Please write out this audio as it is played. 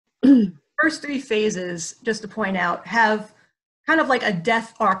First three phases, just to point out, have kind of like a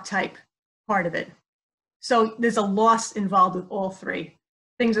death archetype part of it. So there's a loss involved with all three.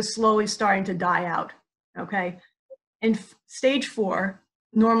 Things are slowly starting to die out, okay? In stage 4,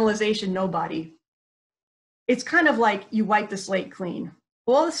 normalization, nobody, it's kind of like you wipe the slate clean.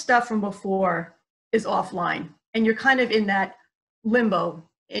 All the stuff from before is offline, and you're kind of in that limbo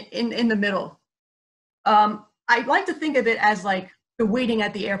in the middle. I like to think of it as like the waiting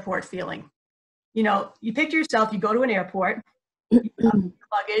at the airport feeling. You know, you picture yourself, you go to an airport, you have your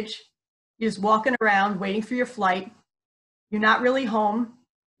luggage, you're just walking around waiting for your flight. You're not really home.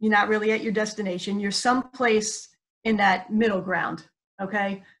 You're not really at your destination. You're someplace in that middle ground,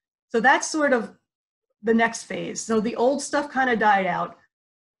 okay? So that's sort of the next phase. So the old stuff kind of died out.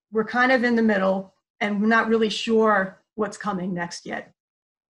 We're kind of in the middle, and we're not really sure what's coming next yet.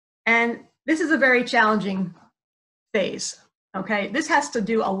 And this is a very challenging phase, okay? This has to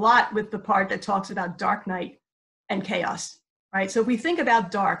do a lot with the part that talks about dark night and chaos, right? So if we think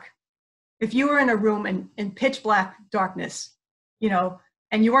about dark, if you were in a room in pitch black darkness, you know,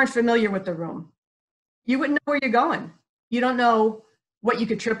 and you weren't familiar with the room, you wouldn't know where you're going. You don't know what you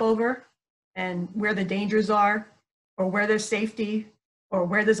could trip over and where the dangers are, or where there's safety, or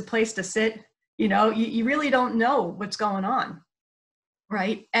where there's a place to sit. You know, you really don't know what's going on,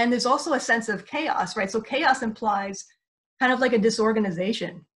 right? And there's also a sense of chaos, right? So chaos implies kind of like a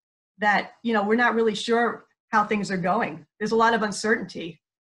disorganization that, you know, we're not really sure how things are going. There's a lot of uncertainty.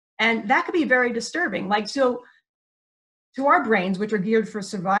 And that could be very disturbing. Like, so to our brains, which are geared for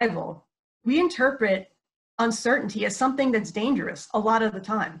survival, we interpret uncertainty as something that's dangerous a lot of the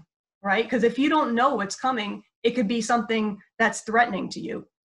time, right? Because if you don't know what's coming, it could be something that's threatening to you.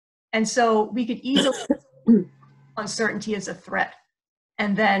 And so we could easily uncertainty as a threat.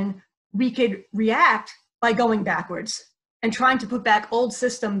 And then we could react by going backwards and trying to put back old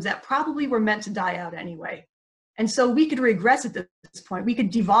systems that probably were meant to die out anyway. And so we could regress at this point. We could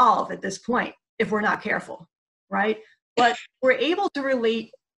devolve at this point if we're not careful, right? But we're able to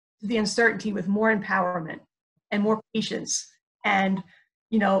relate to the uncertainty with more empowerment and more patience and,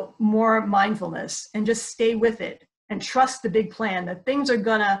 you know, more mindfulness, and just stay with it and trust the big plan that things are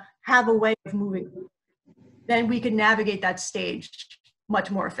gonna have a way of moving. Then we can navigate that stage much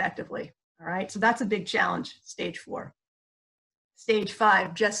more effectively, all right? So that's a big challenge, stage 4. Stage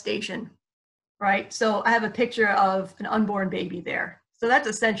 5, gestation, right? So I have a picture of an unborn baby there. So that's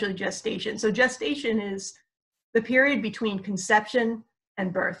essentially gestation. So gestation is the period between conception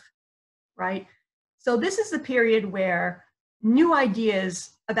and birth, right? So this is the period where new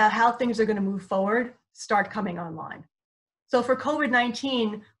ideas about how things are going to move forward start coming online. So for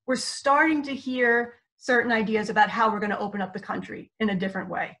COVID-19, we're starting to hear certain ideas about how we're going to open up the country in a different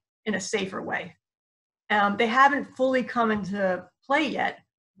way, in a safer way. They haven't fully come into play yet,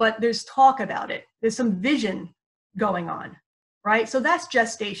 but there's talk about it. There's some vision going on, right? So that's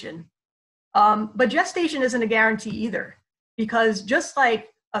gestation. But gestation isn't a guarantee either, because just like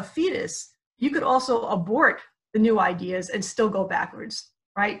a fetus, you could also abort the new ideas and still go backwards,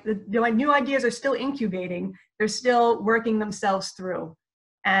 right? The new ideas are still incubating. They're still working themselves through.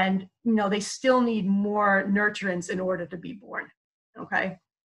 And, you know, they still need more nurturance in order to be born, okay?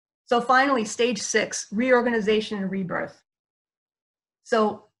 So finally, stage 6, reorganization and rebirth.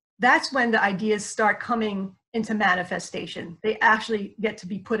 So that's when the ideas start coming into manifestation. They actually get to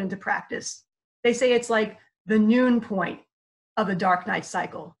be put into practice. They say it's like the noon point of the dark night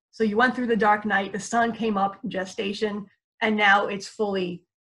cycle. So you went through the dark night, the sun came up in gestation, and now it's fully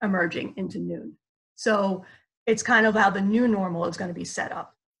emerging into noon. So it's kind of how the new normal is going to be set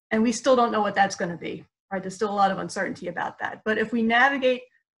up. And we still don't know what that's going to be, right? There's still a lot of uncertainty about that. But if we navigate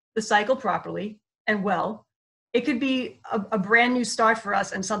the cycle properly and well, it could be a brand new start for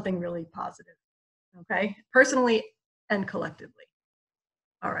us and something really positive, okay? Personally and collectively.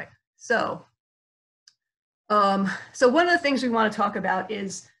 All right, so one of the things we want to talk about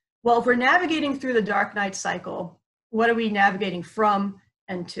is, well, if we're navigating through the dark night cycle, what are we navigating from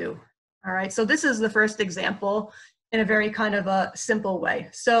and to? All right, so this is the first example in a very kind of a simple way.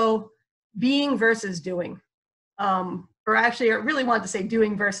 So being versus doing. Or actually, I really wanted to say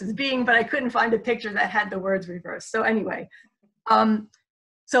doing versus being, but I couldn't find a picture that had the words reversed. So anyway,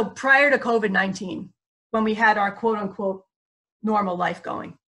 so prior to COVID-19, when we had our quote unquote normal life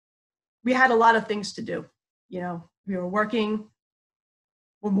going, we had a lot of things to do. You know, we were working,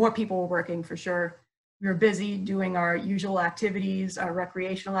 well, more people were working for sure. We were busy doing our usual activities, our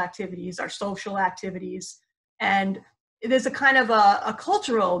recreational activities, our social activities. And there's a kind of a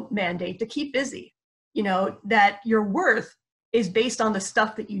cultural mandate to keep busy, you know, that your worth is based on the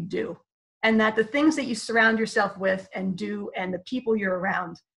stuff that you do, and that the things that you surround yourself with and do and the people you're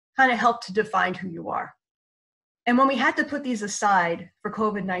around kind of help to define who you are. And when we had to put these aside for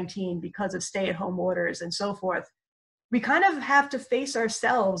COVID-19 because of stay-at-home orders and so forth, we kind of have to face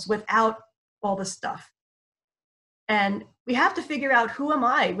ourselves without all the stuff. And we have to figure out, who am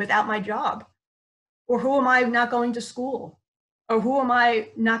I without my job? Or who am I not going to school? Or who am I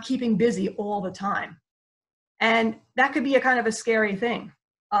not keeping busy all the time? And that could be a kind of a scary thing.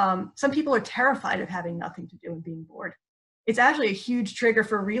 Some people are terrified of having nothing to do and being bored. It's actually a huge trigger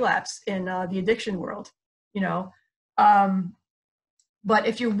for relapse in the addiction world, you know. But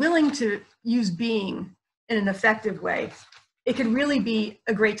if you're willing to use being in an effective way, it can really be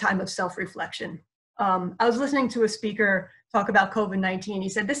a great time of self-reflection. I was listening to a speaker talk about COVID-19. He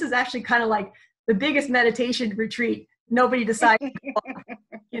said, this is actually kind of like the biggest meditation retreat nobody decided.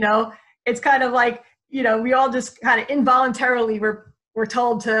 You know, it's kind of like, you know, we all just kind of involuntarily we're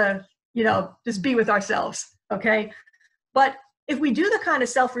told to, you know, just be with ourselves, okay? But if we do the kind of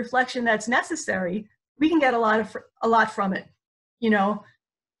self-reflection that's necessary, we can get a lot from it. You know,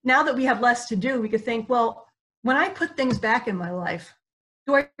 now that we have less to do, we could think, well, when I put things back in my life,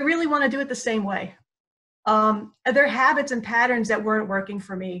 do I really want to do it the same way? Are there habits and patterns that weren't working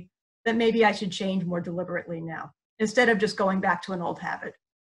for me that maybe I should change more deliberately now, instead of just going back to an old habit?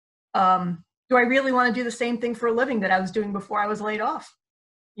 Do I really want to do the same thing for a living that I was doing before I was laid off?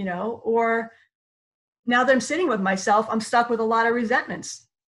 You know, or now that I'm sitting with myself, I'm stuck with a lot of resentments.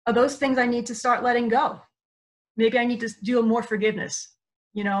 Are those things I need to start letting go? Maybe I need to do more forgiveness.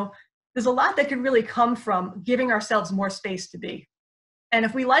 You know, there's a lot that can really come from giving ourselves more space to be. And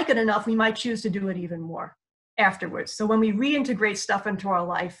if we like it enough, we might choose to do it even more afterwards. So when we reintegrate stuff into our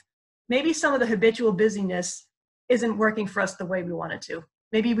life, maybe some of the habitual busyness isn't working for us the way we want it to.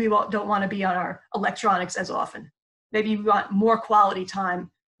 Maybe we don't want to be on our electronics as often. Maybe we want more quality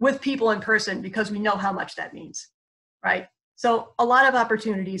time with people in person because we know how much that means, right? So a lot of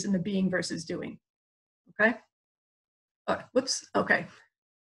opportunities in the being versus doing, okay? Whoops, okay.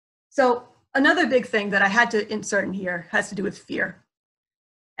 So another big thing that I had to insert in here has to do with fear.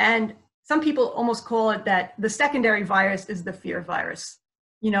 And some people almost call it that the secondary virus is the fear virus.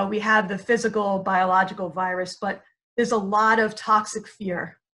 You know, we have the physical, biological virus, but there's a lot of toxic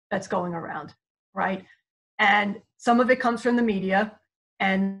fear that's going around, right? And some of it comes from the media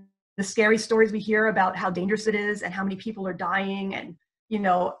and the scary stories we hear about how dangerous it is and how many people are dying and, you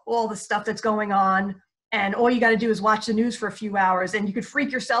know, all the stuff that's going on. And all you got to do is watch the news for a few hours and you could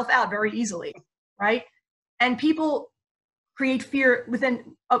freak yourself out very easily, right? And people create fear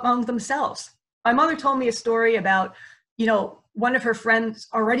among themselves. My mother told me a story about, you know, one of her friends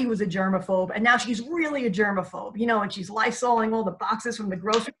already was a germaphobe and now she's really a germaphobe, you know, and she's Lysoling all the boxes from the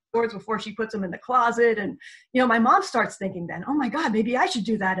grocery stores before she puts them in the closet. And, you know, my mom starts thinking then, oh my God, maybe I should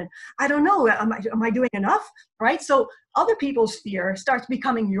do that. And I don't know, am I doing enough? Right? So other people's fear starts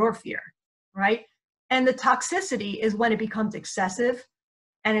becoming your fear, right? And the toxicity is when it becomes excessive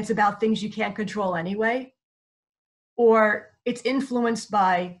and it's about things you can't control anyway, or it's influenced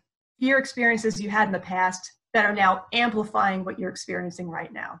by fear experiences you had in the past that are now amplifying what you're experiencing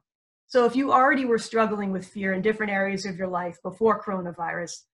right now. So if you already were struggling with fear in different areas of your life before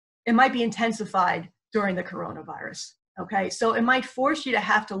coronavirus, it might be intensified during the coronavirus, okay? So it might force you to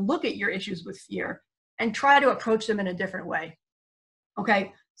have to look at your issues with fear and try to approach them in a different way,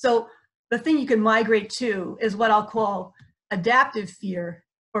 okay? So the thing you can migrate to is what I'll call adaptive fear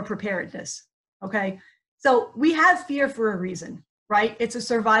or preparedness, okay? So we have fear for a reason, right? It's a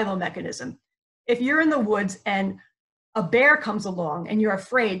survival mechanism. If you're in the woods and a bear comes along and you're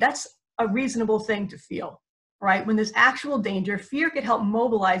afraid, that's a reasonable thing to feel, right? When there's actual danger, fear could help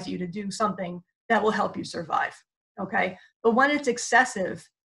mobilize you to do something that will help you survive, okay? But when it's excessive,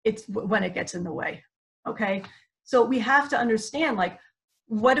 it's when it gets in the way, okay? So we have to understand, like,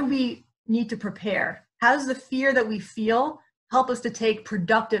 what do we need to prepare? How does the fear that we feel help us to take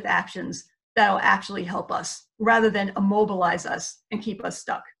productive actions that will actually help us rather than immobilize us and keep us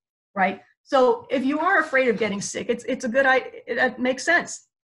stuck, right? So if you are afraid of getting sick, it's a good idea, it makes sense.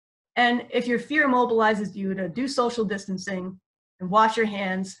 And if your fear mobilizes you to do social distancing and wash your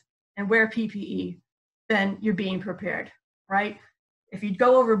hands and wear PPE, then you're being prepared, right? If you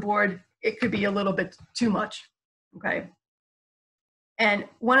go overboard, it could be a little bit too much, okay? And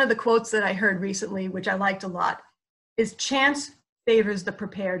one of the quotes that I heard recently, which I liked a lot, is chance favors the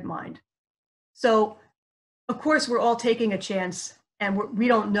prepared mind. So of course, we're all taking a chance and we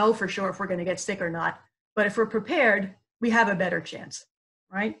don't know for sure if we're going to get sick or not. But if we're prepared, we have a better chance,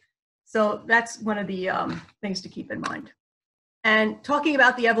 right? So that's one of the things to keep in mind. And talking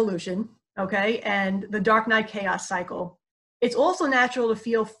about the evolution, okay, and the dark night chaos cycle, it's also natural to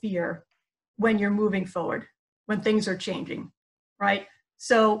feel fear when you're moving forward, when things are changing, right?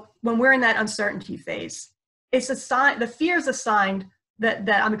 So when we're in that uncertainty phase, it's a sign, the fear is a sign that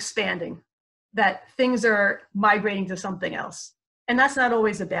I'm expanding, that things are migrating to something else. And that's not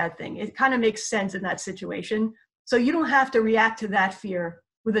always a bad thing. It kind of makes sense in that situation. So you don't have to react to that fear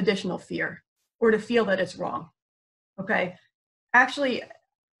with additional fear or to feel that it's wrong. Okay. Actually,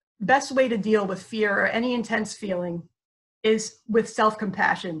 best way to deal with fear or any intense feeling is with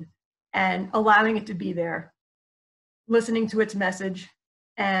self-compassion and allowing it to be there, listening to its message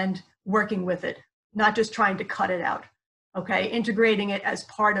and working with it, not just trying to cut it out. Okay, integrating it as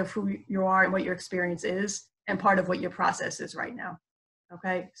part of who you are and what your experience is and part of what your process is right now.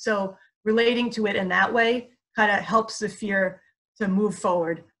 Okay, so relating to it in that way kind of helps the fear to move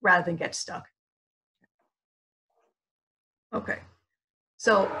forward rather than get stuck. Okay,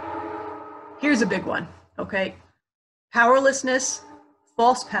 so here's a big one. Okay, powerlessness,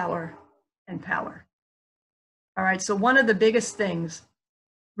 false power, and power. All right, so one of the biggest things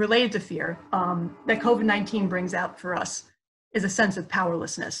related to fear that COVID-19 brings out for us is a sense of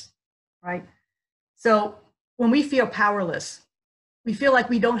powerlessness, right? So when we feel powerless, we feel like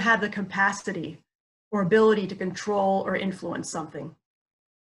we don't have the capacity or ability to control or influence something.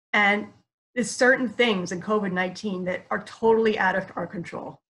 And there's certain things in COVID-19 that are totally out of our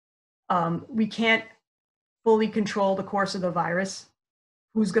control. We can't fully control the course of the virus,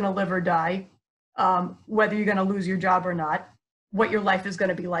 who's gonna live or die, whether you're gonna lose your job or not, what your life is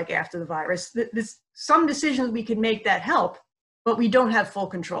gonna be like after the virus. There's some decisions we can make that help, but we don't have full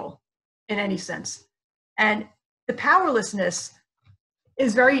control in any sense. And the powerlessness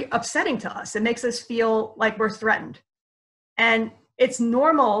is very upsetting to us. It makes us feel like we're threatened. And it's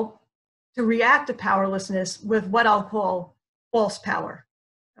normal to react to powerlessness with what I'll call false power,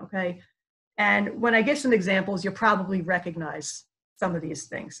 okay? And when I give some examples, you'll probably recognize some of these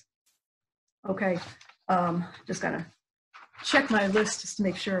things. Okay, just gonna check my list just to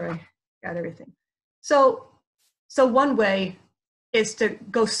make sure I got everything. So one way is to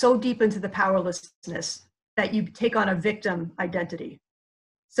go so deep into the powerlessness that you take on a victim identity.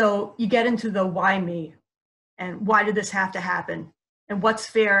 So you get into the why me, and why did this have to happen, and what's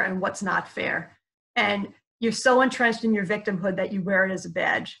fair and what's not fair. And you're so entrenched in your victimhood that you wear it as a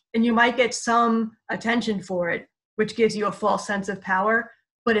badge. And you might get some attention for it, which gives you a false sense of power,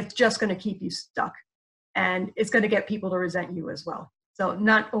 but it's just gonna keep you stuck. And it's gonna get people to resent you as well. So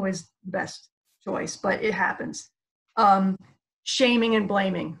not always the best choice, but it happens. Shaming and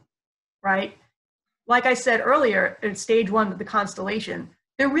blaming, right? Like I said earlier, at stage 1 of the constellation,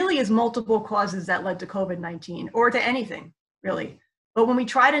 there really is multiple causes that led to COVID-19 or to anything, really. But when we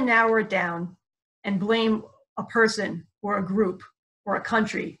try to narrow it down and blame a person or a group or a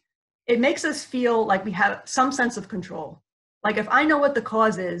country, it makes us feel like we have some sense of control. Like if I know what the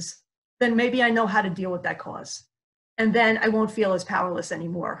cause is, then maybe I know how to deal with that cause. And then I won't feel as powerless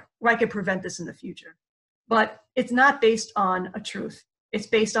anymore, or I could prevent this in the future. But it's not based on a truth. It's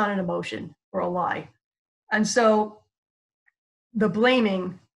based on an emotion or a lie. And so the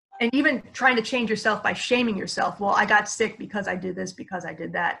blaming and even trying to change yourself by shaming yourself, well, I got sick because I did this, because I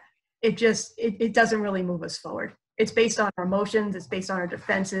did that. It doesn't really move us forward. It's based on our emotions. It's based on our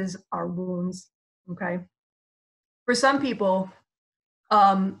defenses, our wounds, okay? For some people,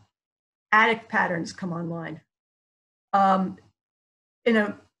 addict patterns come online. In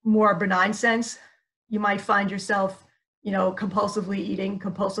a more benign sense, you might find yourself, compulsively eating,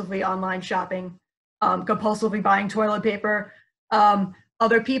 compulsively online shopping, compulsively buying toilet paper.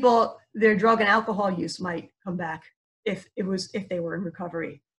 Other people, their drug and alcohol use might come back if they were in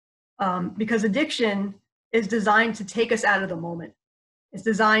recovery. Because addiction is designed to take us out of the moment. It's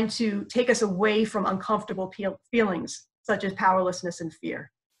designed to take us away from uncomfortable feelings such as powerlessness and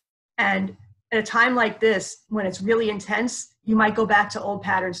fear. And at a time like this, when it's really intense, you might go back to old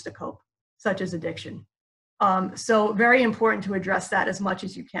patterns to cope, such as addiction. So very important to address that as much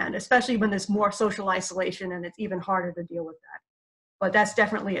as you can, especially when there's more social isolation and it's even harder to deal with that. But that's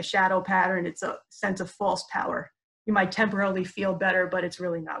definitely a shadow pattern. It's a sense of false power. You might temporarily feel better, but it's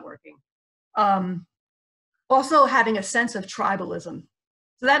really not working. Also having a sense of tribalism.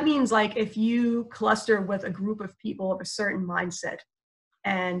 So that means like if you cluster with a group of people of a certain mindset,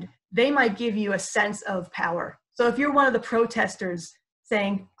 and they might give you a sense of power. So if you're one of the protesters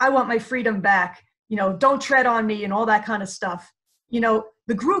saying, I want my freedom back, don't tread on me and all that kind of stuff,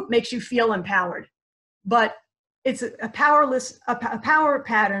 the group makes you feel empowered. But it's a power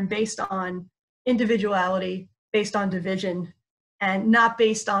pattern based on individuality, based on division, and not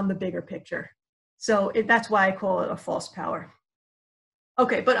based on the bigger picture. So that's why I call it a false power.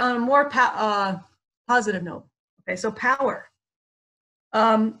 Okay, but on a more positive note, okay, so power.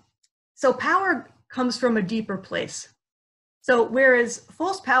 So power comes from a deeper place. So whereas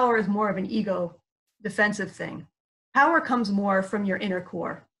false power is more of an ego defensive thing, power comes more from your inner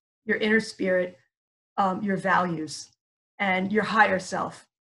core, your inner spirit, your values, and your higher self.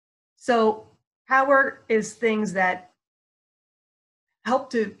 So power is things that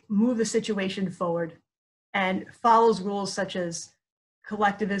help to move the situation forward and follows rules such as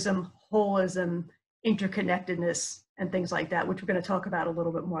collectivism, holism, interconnectedness, and things like that, which we're going to talk about a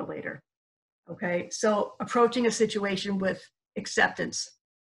little bit more later. Okay, so approaching a situation with acceptance,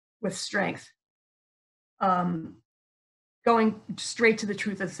 with strength, going straight to the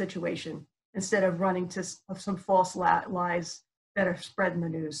truth of the situation instead of running to some false lies that are spread in the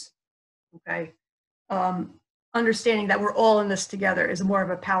news. Okay, understanding that we're all in this together is more of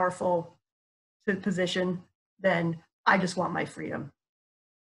a powerful position than I just want my freedom.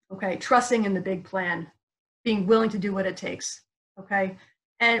 Okay, trusting in the big plan, being willing to do what it takes. Okay,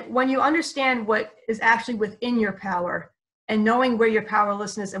 and when you understand what is actually within your power and knowing where your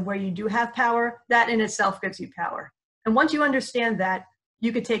powerlessness and where you do have power, that in itself gives you power. And once you understand that,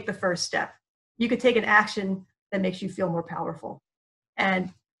 you could take the first step. You could take an action that makes you feel more powerful.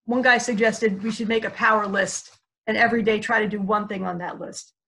 And one guy suggested we should make a power list and every day try to do one thing on that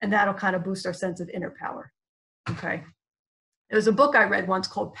list. And that'll kind of boost our sense of inner power. Okay. There was a book I read once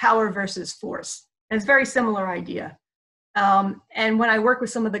called Power versus Force. And it's a very similar idea. And when I work with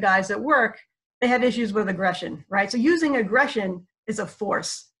some of the guys at work, they have issues with aggression, right? So using aggression is a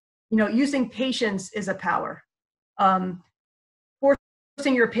force. You know, using patience is a power.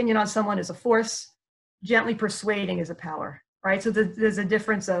 Forcing your opinion on someone is a force. Gently persuading is a power, right? So there's a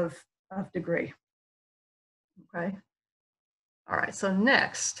difference of degree. Okay. All right. So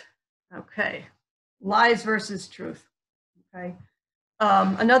next, okay, lies versus truth. Okay.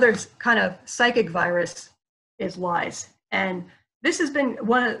 Another kind of psychic virus is lies. And this has been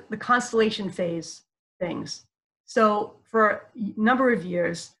one of the constellation phase things. So for a number of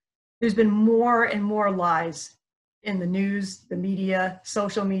years, there's been more and more lies in the news, the media,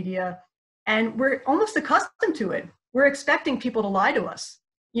 social media, and we're almost accustomed to it. We're expecting people to lie to us.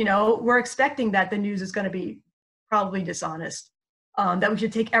 You know, we're expecting that the news is going to be probably dishonest, that we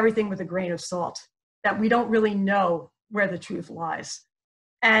should take everything with a grain of salt, that we don't really know where the truth lies.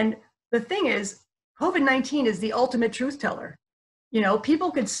 And the thing is, COVID-19 is the ultimate truth teller. You know,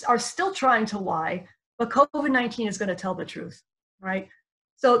 people are still trying to lie, but COVID-19 is going to tell the truth, right?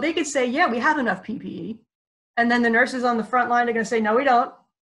 So they could say, yeah, we have enough PPE. And then the nurses on the front line are going to say, no, we don't.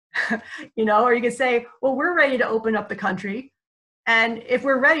 You know, or you could say, well, we're ready to open up the country. And if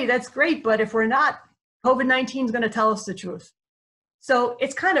we're ready, that's great. But if we're not, COVID-19 is going to tell us the truth. So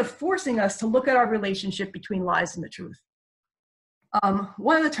it's kind of forcing us to look at our relationship between lies and the truth.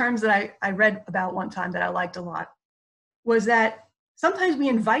 One of the terms that I read about one time that I liked a lot was that sometimes we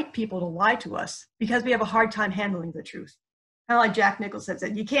invite people to lie to us because we have a hard time handling the truth. Kind of like Jack Nicholson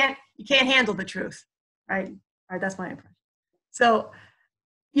said, you can't handle the truth, right? All right, that's my impression. So,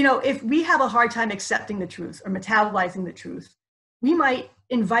 you know, if we have a hard time accepting the truth or metabolizing the truth, we might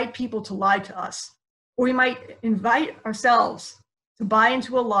invite people to lie to us, or we might invite ourselves to buy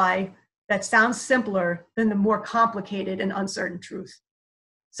into a lie that sounds simpler than the more complicated and uncertain truth.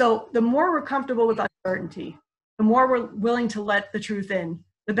 So the more we're comfortable with uncertainty, the more we're willing to let the truth in,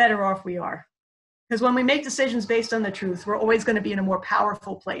 the better off we are. Because when we make decisions based on the truth, we're always going to be in a more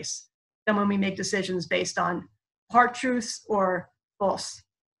powerful place than when we make decisions based on part truths or false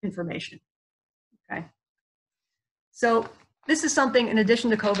information. Okay. So this is something, in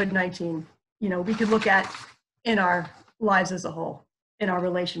addition to COVID-19, you know, we could look at in our lives as a whole, in our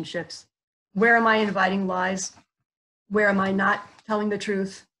relationships. Where am I inviting lies? Where am I not telling the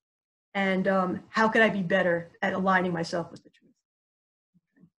truth? And how could I be better at aligning myself with the truth?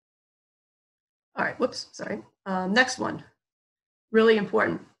 Okay. All right, whoops, sorry. Next one, really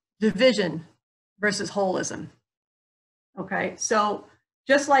important, division versus holism. Okay, so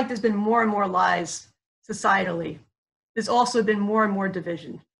just like there's been more and more lies societally, there's also been more and more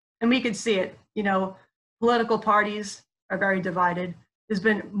division. And we could see it, you know, political parties are very divided. There's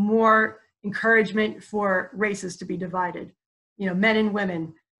been more encouragement for races to be divided, you know, men and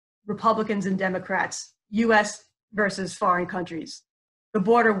women, Republicans and Democrats, US versus foreign countries, the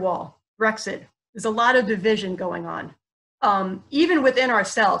border wall, Brexit. There's a lot of division going on. Even within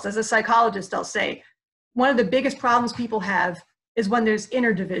ourselves, as a psychologist, I'll say, one of the biggest problems people have is when there's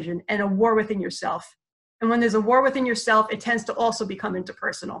inner division and a war within yourself. And when there's a war within yourself, it tends to also become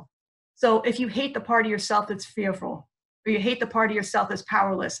interpersonal. So if you hate the part of yourself that's fearful, or you hate the part of yourself that's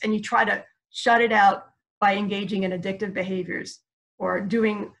powerless, and you try to shut it out by engaging in addictive behaviors or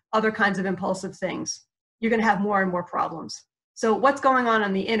doing other kinds of impulsive things, you're going to have more and more problems. So what's going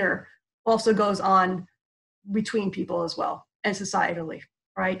on the inner also goes on between people as well. and societally,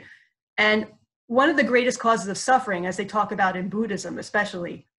 right? And one of the greatest causes of suffering, as they talk about in Buddhism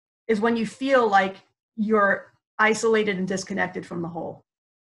especially, is when you feel like you're isolated and disconnected from the whole,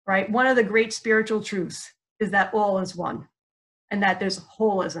 right? One of the great spiritual truths is that all is one, and that there's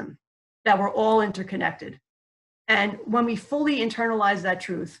holism, that we're all interconnected. And when we fully internalize that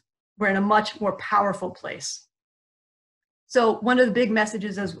truth, we're in a much more powerful place. So one of the big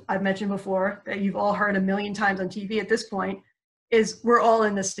messages, as I've mentioned before, that you've all heard a million times on TV at this point, is we're all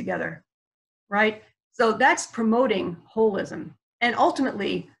in this together, right? So that's promoting holism. And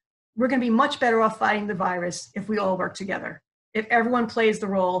ultimately, we're going to be much better off fighting the virus if we all work together, if everyone plays the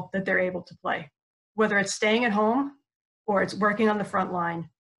role that they're able to play, whether it's staying at home or it's working on the front line.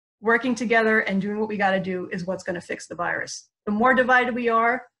 Working together and doing what we got to do is what's going to fix the virus. The more divided we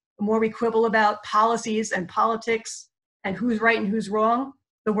are, the more we quibble about policies and politics and who's right and who's wrong,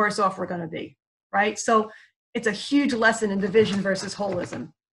 the worse off we're going to be, right? So it's a huge lesson in division versus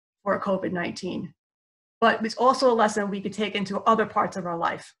holism for COVID-19. But it's also a lesson we could take into other parts of our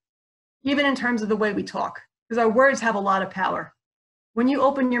life, even in terms of the way we talk, because our words have a lot of power. When you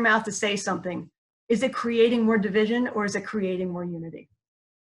open your mouth to say something, is it creating more division or is it creating more unity?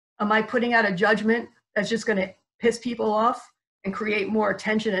 Am I putting out a judgment that's just going to piss people off and create more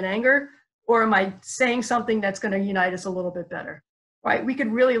tension and anger? Or am I saying something that's going to unite us a little bit better, right? We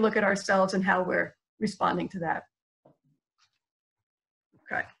could really look at ourselves and how we're responding to that.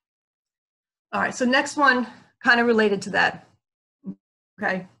 Okay. All right, so next one, kind of related to that,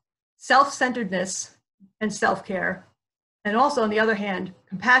 okay? Self-centeredness and self-care. And also, on the other hand,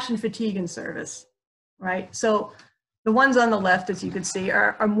 compassion, fatigue, and service, right? So the ones on the left, as you can see,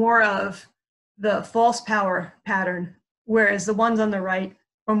 are more of the false power pattern, whereas the ones on the right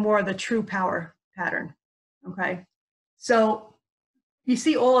are more of the true power pattern, okay? So you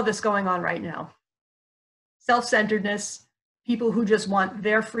see all of this going on right now. Self-centeredness, people who just want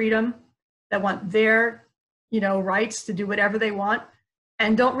their freedom, that want their, rights to do whatever they want,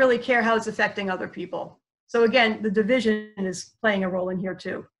 and don't really care how it's affecting other people. So again, the division is playing a role in here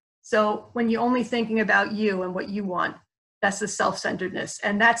too. So when you're only thinking about you and what you want, that's the self-centeredness.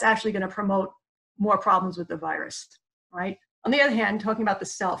 And that's actually going to promote more problems with the virus, right? On the other hand, talking about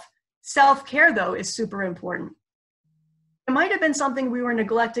the self-care though is super important. It might have been something we were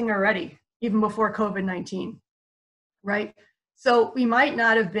neglecting already, even before COVID-19, right? So we might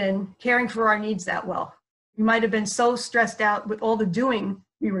not have been caring for our needs that well. We might have been so stressed out with all the doing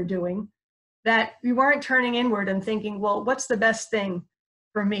we were doing that we weren't turning inward and thinking, well, what's the best thing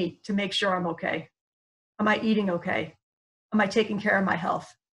for me to make sure I'm okay? Am I eating okay? Am I taking care of my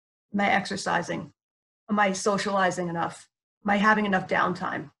health? Am I exercising? Am I socializing enough? Am I having enough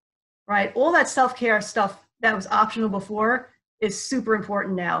downtime? Right? All that self-care stuff that was optional before is super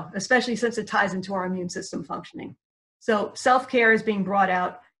important now, especially since it ties into our immune system functioning. So self-care is being brought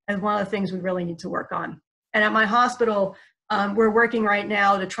out as one of the things we really need to work on. And at my hospital, we're working right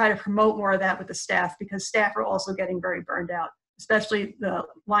now to try to promote more of that with the staff, because staff are also getting very burned out, especially the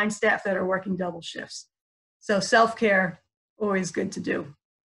line staff that are working double shifts. So self-care, always good to do.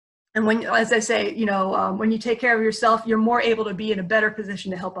 And when, as I say, when you take care of yourself, you're more able to be in a better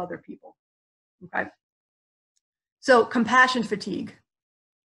position to help other people, okay? So compassion fatigue.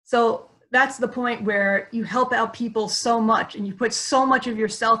 So that's the point where you help out people so much and you put so much of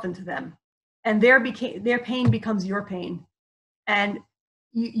yourself into them, and their pain becomes your pain. And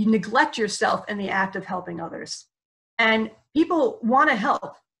you neglect yourself in the act of helping others. And people want to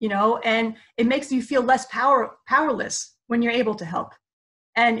help, and it makes you feel less powerless when you're able to help.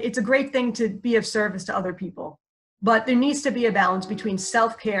 And it's a great thing to be of service to other people. But there needs to be a balance between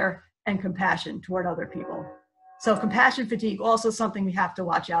self-care and compassion toward other people. So compassion fatigue, also something we have to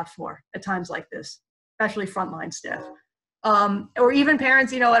watch out for at times like this, especially frontline staff. Or even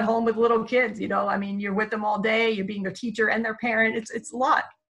parents, at home with little kids, you're with them all day, you're being their teacher and their parent. It's a lot,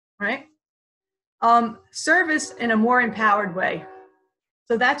 right? Service in a more empowered way.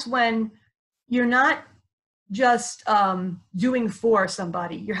 So that's when you're not just doing for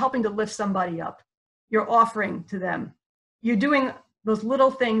somebody, you're helping to lift somebody up. You're offering to them. You're doing those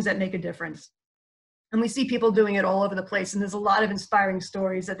little things that make a difference. And we see people doing it all over the place. And there's a lot of inspiring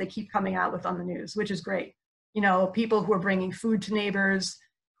stories that they keep coming out with on the news, which is great. People who are bringing food to neighbors,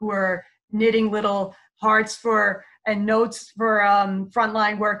 who are knitting little hearts and notes for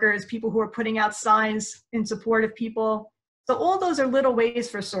frontline workers, people who are putting out signs in support of people. So all those are little ways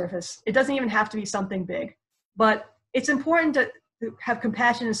for service. It doesn't even have to be something big, but it's important to have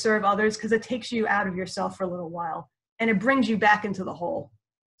compassion and serve others, because it takes you out of yourself for a little while and it brings you back into the whole.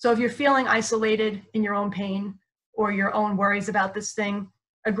 So if you're feeling isolated in your own pain or your own worries about this thing,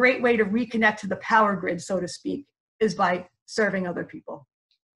 a great way to reconnect to the power grid, so to speak, is by serving other people.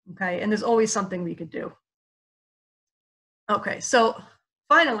 Okay, and there's always something we could do. Okay, so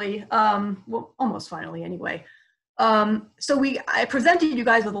finally, well, almost finally anyway. I presented you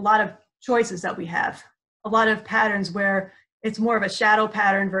guys with a lot of choices that we have, a lot of patterns where it's more of a shadow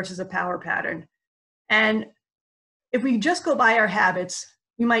pattern versus a power pattern. And if we just go by our habits,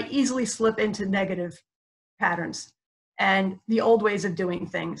 we might easily slip into negative patterns and the old ways of doing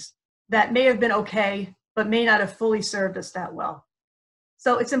things that may have been okay, but may not have fully served us that well.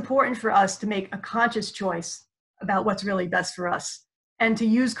 So it's important for us to make a conscious choice about what's really best for us and to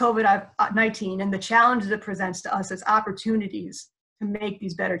use COVID-19 and the challenges it presents to us as opportunities to make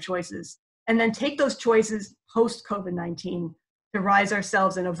these better choices. And then take those choices post COVID-19 to rise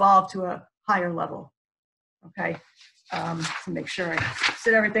ourselves and evolve to a higher level. Okay, to make sure I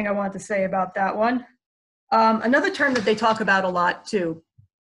said everything I wanted to say about that one. Another term that they talk about a lot too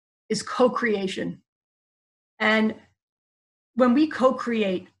is co-creation. And when we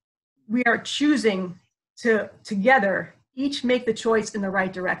co-create, we are choosing to together each make the choice in the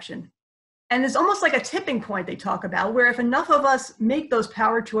right direction. And it's almost like a tipping point they talk about, where if enough of us make those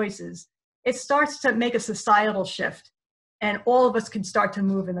power choices, it starts to make a societal shift and all of us can start to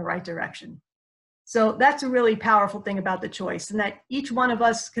move in the right direction. So that's a really powerful thing about the choice, and that each one of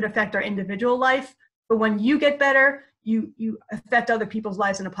us could affect our individual life, but when you get better, you affect other people's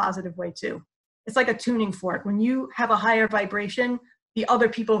lives in a positive way too. It's like a tuning fork. When you have a higher vibration, the other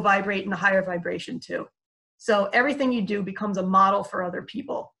people vibrate in a higher vibration too. So everything you do becomes a model for other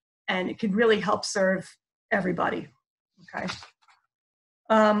people, and it could really help serve everybody. Okay.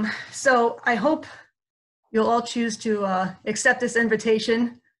 So I hope you'll all choose to accept this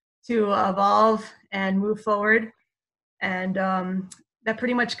invitation to evolve and move forward. And that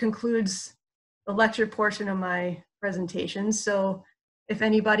pretty much concludes the lecture portion of my presentation. So if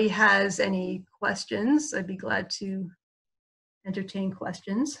anybody has any questions, I'd be glad to entertain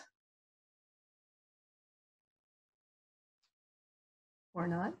questions. Or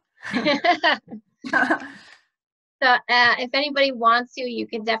not. So if anybody wants to, you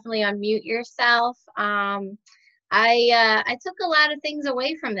can definitely unmute yourself. I took a lot of things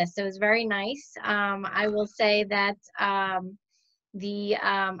away from this. It was very nice. I will say that I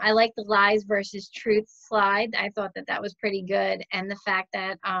like the lies versus truth slide. I thought that that was pretty good, and the fact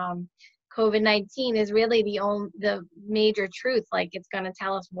that COVID-19 is really the major truth. Like, it's going to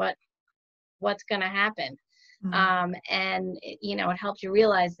tell us what's going to happen. Mm-hmm. And you know, it helps you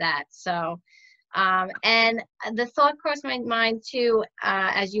realize that. So and the thought crossed my mind too,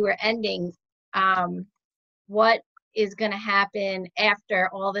 as you were ending, what is going to happen after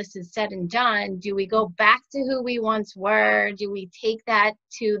all this is said and done? Do we go back to who we once were? Do we take that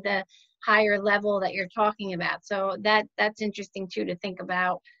to the higher level that you're talking about? So that's interesting too, to think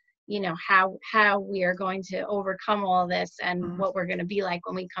about, you know, how we are going to overcome all this and mm-hmm. what we're going to be like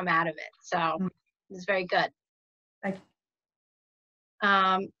when we come out of it. So mm-hmm. It's very good. Thank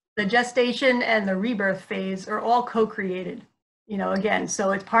you. The gestation and the rebirth phase are all co-created, you know, again,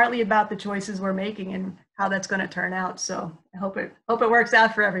 so it's partly about the choices we're making and how that's going to turn out. So I hope it works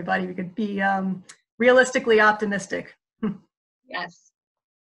out for everybody. We could be realistically optimistic. Yes.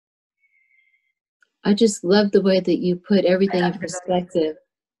 I just love the way that you put everything in perspective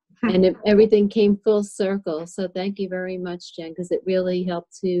and everything came full circle. So thank you very much, Jen, because it really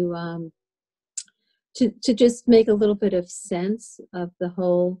helped to just make a little bit of sense of the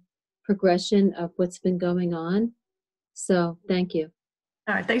whole progression of what's been going on. So thank you.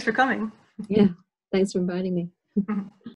 All right, thanks for coming. Yeah, thanks for inviting me.